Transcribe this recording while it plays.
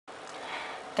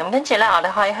咁跟住咧，我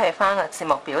哋可以去翻個節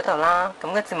目表度啦。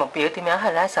咁個節目表點樣去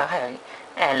咧？就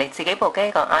係你自己部機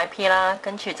個 IP 啦，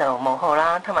跟住就冒號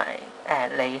啦，同埋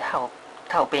你後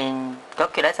邊嗰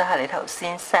橛咧就係你頭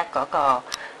先 set 嗰個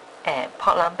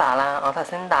port number 啦。我頭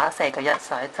先打4個1，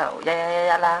所以就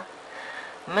1111啦。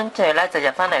咁跟住咧就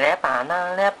入翻嚟呢一版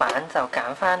啦，呢一版就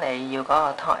揀翻你要嗰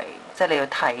個台，即係你要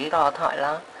睇嗰個台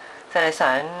啦。即係你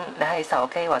想你係手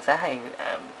機或者係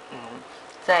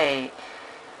即係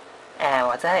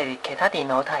或者係其他電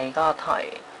腦睇嗰個台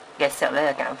嘅時候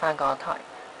咧，就揀翻嗰個台。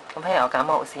咁譬如我揀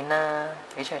無線啦、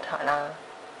翡翠台啦。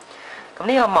咁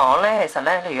呢個網咧，其實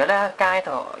咧，如果咧喺街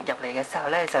度入嚟嘅時候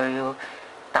咧，就要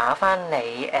打翻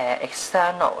你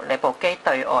external 你部機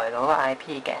對外嗰個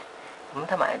IP 嘅，咁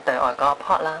同埋對外嗰個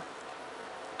port 啦。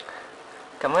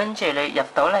咁跟住你入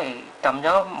到嚟撳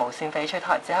咗無線翡翠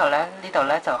台之後咧，呢度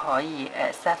咧就可以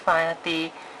set 翻一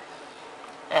啲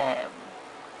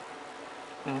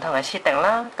唔同嘅設定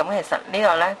啦。咁其實呢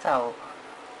個咧就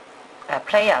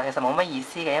player 其實冇乜意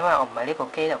思嘅，因為我唔喺呢部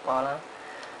機度播啦。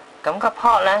咁個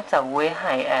port 咧就會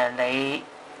係你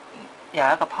有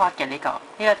一個 port 嘅呢個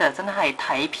就真係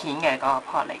睇片嘅嗰個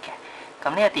port 嚟嘅。咁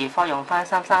呢個 default 用翻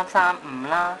3335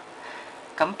啦。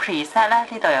咁 preset 咧，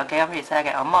呢度有幾個 preset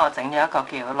嘅。咁我整咗一個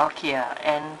叫 Nokia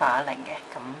N810嘅。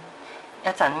咁一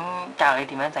陣教你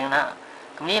點樣整啦。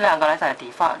咁呢兩個咧就係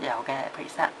default 有嘅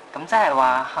preset。咁即係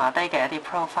話下低嘅一啲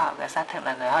profile 嘅 setting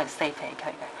咧，你可以 save 起佢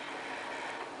嘅。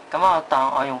咁我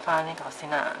當我用翻呢個先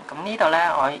啦。咁呢度咧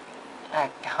我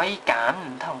可以揀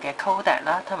唔同嘅 codec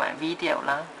啦，同埋 video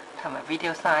啦，同埋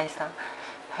video size 啦，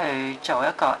去做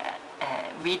一個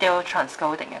video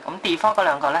transcoding 嘅。咁 default 嗰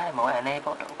兩個咧係冇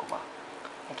enable 到嘅喎，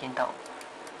你見到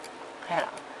係啦。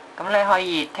咁你可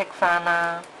以 tick 翻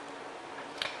啦。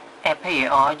譬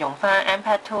如我用翻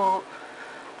MP2，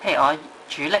 譬如我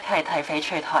主力係睇翡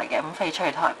翠台嘅，咁翡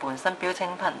翠台本身標清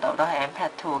頻道都係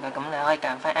MP2 嘅，咁你可以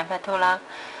揀翻 MP2 啦。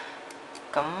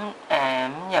咁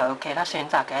有其他選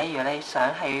擇嘅，如果你想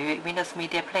喺 Windows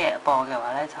Media Player 播嘅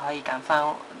話咧，就可以揀翻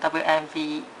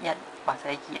WMV1 或者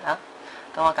2啦。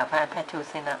咁我揀翻 MP2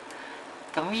 先啦。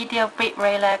咁 Video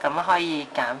Bitrate 咧，咁可以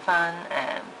揀翻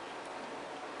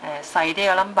細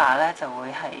啲嘅 number 咧，就會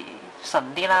係順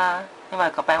啲啦，因為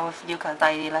個 bandwidth 要求低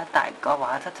啲咧，但係個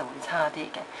畫質就會差啲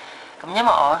嘅。咁因為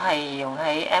我係用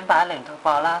喺 M810度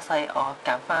播啦，所以我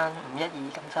揀翻512，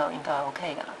咁就應該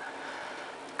OK 噶啦。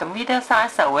咁 video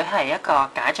size 就會係一個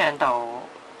解像度，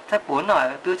即係本來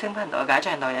標清頻道嘅解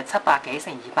像度有700幾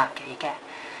乘200幾嘅。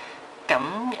咁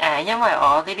因為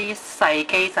我呢啲細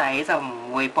機仔就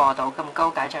唔會播到咁高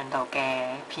解像度嘅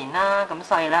片啦，咁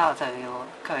所以咧我就要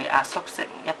佢壓縮成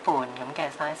一半咁嘅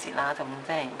size 啦，咁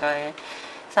即係應該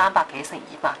300幾乘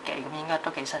200幾，咁應該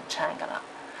都幾順暢噶啦。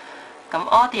咁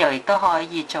audio 亦都可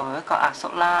以做一個壓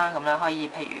縮啦，咁咧可以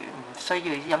譬如唔需要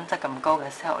音質咁高嘅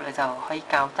時候，你就可以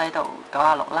校低到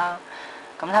96啦。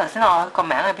咁頭先我個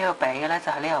名喺邊度俾嘅咧，就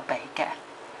喺呢度俾嘅。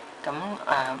咁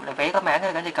你俾個名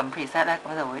佢，跟住撳 preset 咧，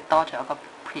咁就會多咗一個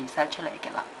preset 出嚟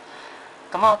嘅啦。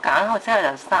咁我揀好之後就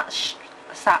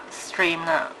start stream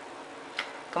啦。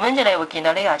咁跟住你會見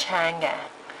到呢個 channel 嘅。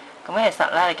咁其實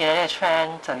咧，你見到呢個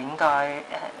channel 就應該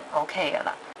OK 嘅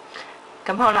啦。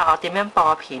咁好啦，我點樣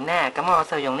播片咧？咁我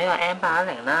就用呢個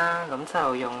M810啦，咁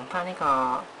就用翻呢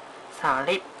個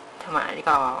Solid 同埋呢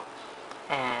個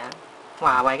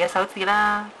華為嘅手指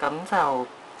啦，咁就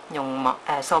用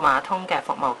數碼通嘅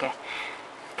服務嘅。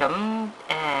咁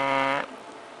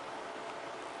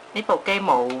呢部機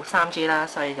冇3G 啦，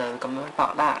所以就咁樣播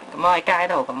啦。咁我喺街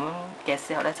度咁嘅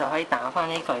時候咧，就可以打翻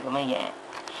呢句咁嘅嘢。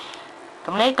咁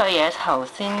呢句嘢頭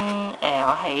先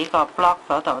我喺個 blog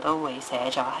嗰度都會寫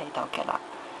咗喺度嘅啦。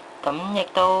咁亦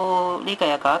都呢句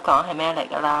又講一講係咩嚟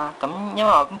㗎啦。咁因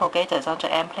為我部機就裝咗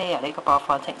M Player 呢個播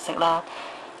放程式啦，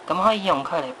咁可以用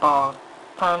佢嚟播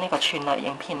翻呢個串流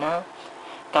影片啦。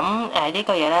咁呢句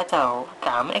嘢咧就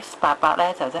減 X88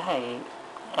咧，就即係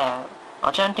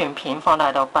我將段片放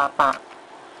大到800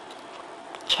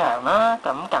長啦，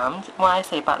咁減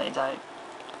Y480就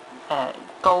係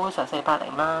高就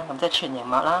480啦，咁即係全螢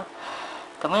幕啦。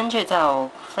咁跟住就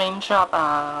frame drop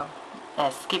啊、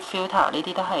skip filter 呢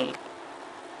啲都係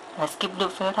skip loop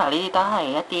filter 呢啲都係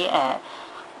一啲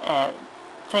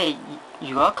即係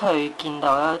如果佢見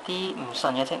到有啲唔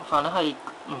順嘅情況咧，可以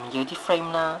唔要啲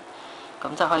frame 啦，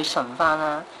咁就可以順翻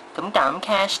啦。咁減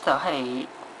cache 就係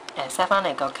set 翻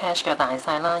嚟個 cache 嘅大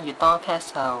細啦，越多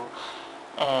cache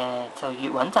就越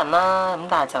穩陣啦，咁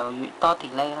但係就越多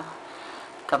delay 啦。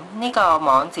咁呢個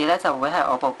網址咧就會係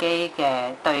我部機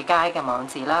嘅對街嘅網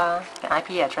址啦，嘅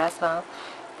IP address 啦，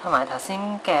同埋頭先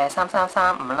嘅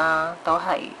3335啦，都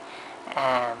係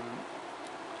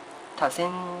頭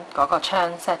先嗰個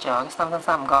窗 set 咗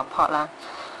333個 port 啦，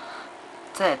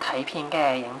即係睇片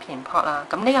嘅影片 port 啦。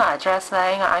咁呢個 address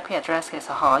咧，呢個 IP address 其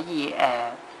實可以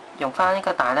用翻呢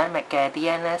個 dynamic 嘅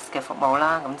DNS 嘅服務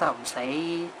啦，咁就唔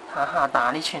使下下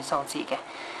打呢串數字嘅。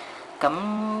咁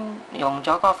用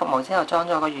咗個服務之後，裝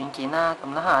咗個軟件啦，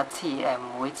咁下一次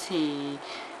每次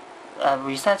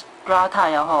reset router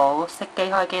又好，熄機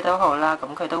開機都好啦，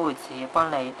咁佢都會自己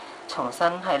幫你重新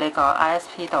喺呢個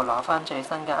ISP 度攞翻最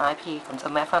新嘅 IP， 咁就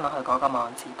match 翻落去嗰個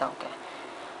網址度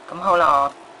嘅。咁好啦，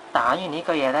我打完呢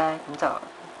個嘢咧，咁就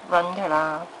run 佢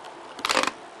啦。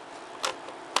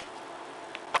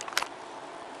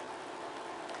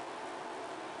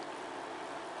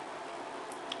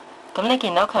咁你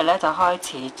見到佢咧就開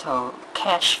始做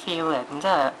cache fill 嘅，咁即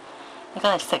係呢個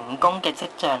係成功嘅跡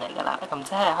象嚟㗎啦。咁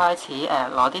即係開始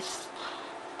攞啲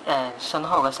信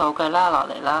號嘅數據啦落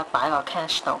嚟啦，擺落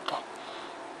cache 度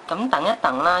嘅。咁等一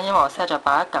等啦，因為我 set 咗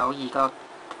8192個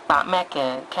8 MB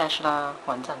嘅 cache 啦，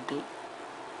穩陣啲。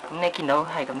咁你見到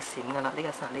係咁閃㗎啦，呢個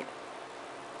實列。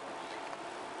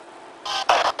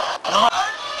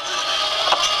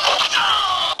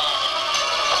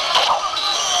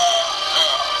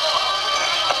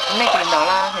咁你見到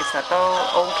啦，其實都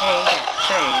OK 嘅，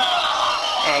即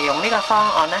係用呢個方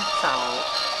案咧，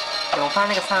就用翻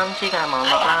呢個3G 嘅網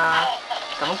絡啦，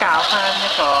咁校翻一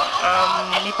個啱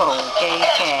呢部機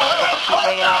嘅一個 bit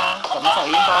rate 啦，咁就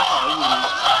應該可以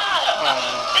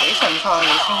幾順暢、幾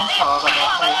清楚咁樣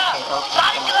可以睇到片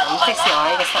㗎啦。咁即使我喺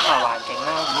呢個室內環境啦，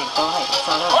咁亦都係做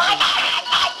得好清楚，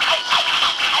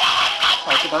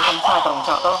就見到咁快動作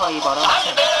都可以播得好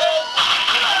清楚。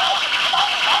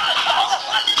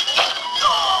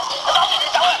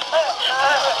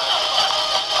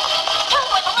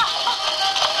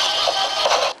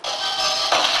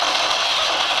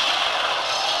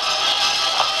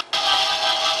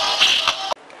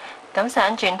咁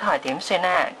想轉台點算呢？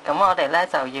咁我哋咧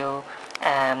就要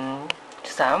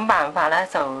想辦法咧，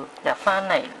就入翻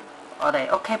嚟我哋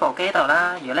屋企部機度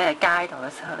啦。如果你喺街度嘅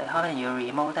時候，你可能要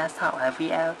remote desktop 或者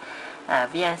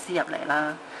VLC 入嚟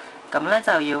啦。咁咧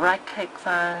就要 right click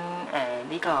翻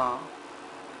呢個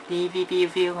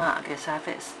DVBViewer 嘅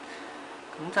service，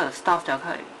 咁就 stop 咗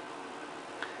佢。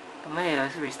咁你要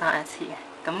restart 一次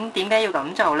嘅。咁點解要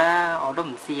咁做咧？我都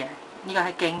唔知嘅。呢個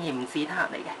係經驗之談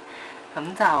嚟嘅。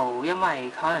咁就因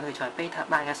為可能佢在 beta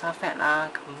版嘅 software 啦，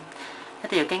咁一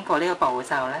定要經過呢個步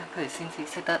驟咧，佢哋先至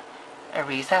識得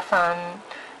reset 翻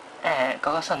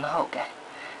嗰個信號嘅。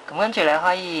咁跟住你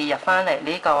可以入翻嚟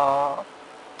呢個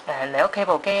你屋企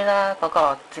部機啦，嗰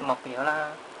個節目表啦，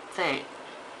即係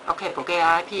屋企部機嘅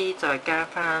IP， 再加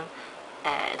翻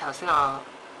頭先我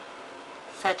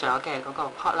set 咗嘅嗰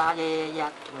個 port 啦，1111咁樣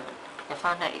入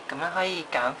翻嚟，咁樣可以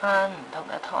揀翻唔同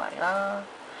嘅台啦。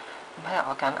咁譬如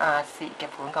我揀亞視嘅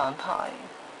本港台，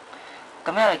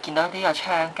咁因為見到呢個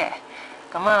窗嘅，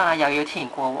咁又要填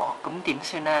過喎，咁點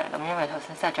算咧？咁因為頭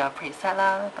先 set 咗 preset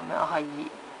啦，咁樣我可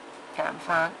以揀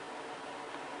翻，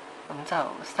咁就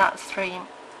start stream，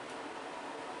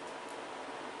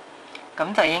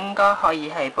 咁就應該可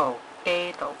以喺部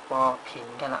機度播片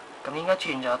㗎啦，咁應該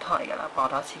轉咗台㗎啦，播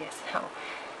多次嘅時候，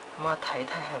咁我睇睇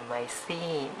係咪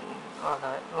先，我嚟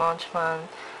launch 翻。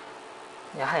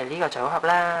又係呢個組合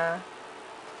啦，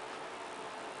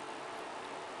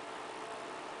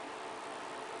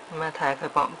咁睇下佢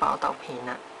播唔播到片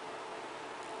啦。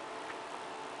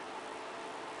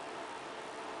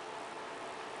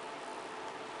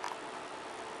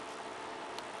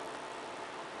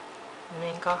咁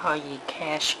應該可以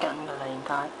cache 緊㗎啦，應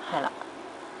該係啦。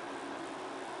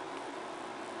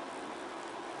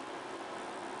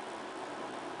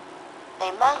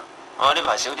嚟嗎？我呢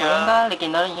排少啲啦。應該你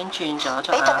見到已經轉咗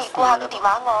做亞視啦。俾特別顧客嘅電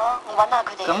話我揾下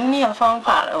佢哋。咁呢個方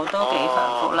法我都幾繁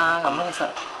複啦。咁其實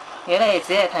如果你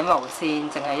只係睇無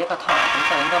線，淨係一個台，咁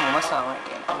就應該冇乜所謂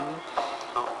嘅。咁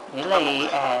如果你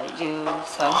要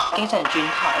想經常轉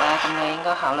台啦，咁你應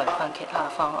該考慮翻其他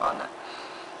方案啦。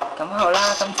咁好啦，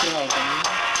今次係咁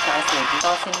介紹咁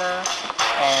多先啦。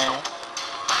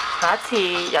下一次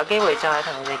有機會再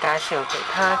同你哋介紹其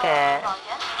他嘅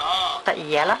得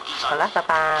意嘢啦。好啦，拜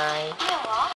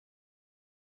拜。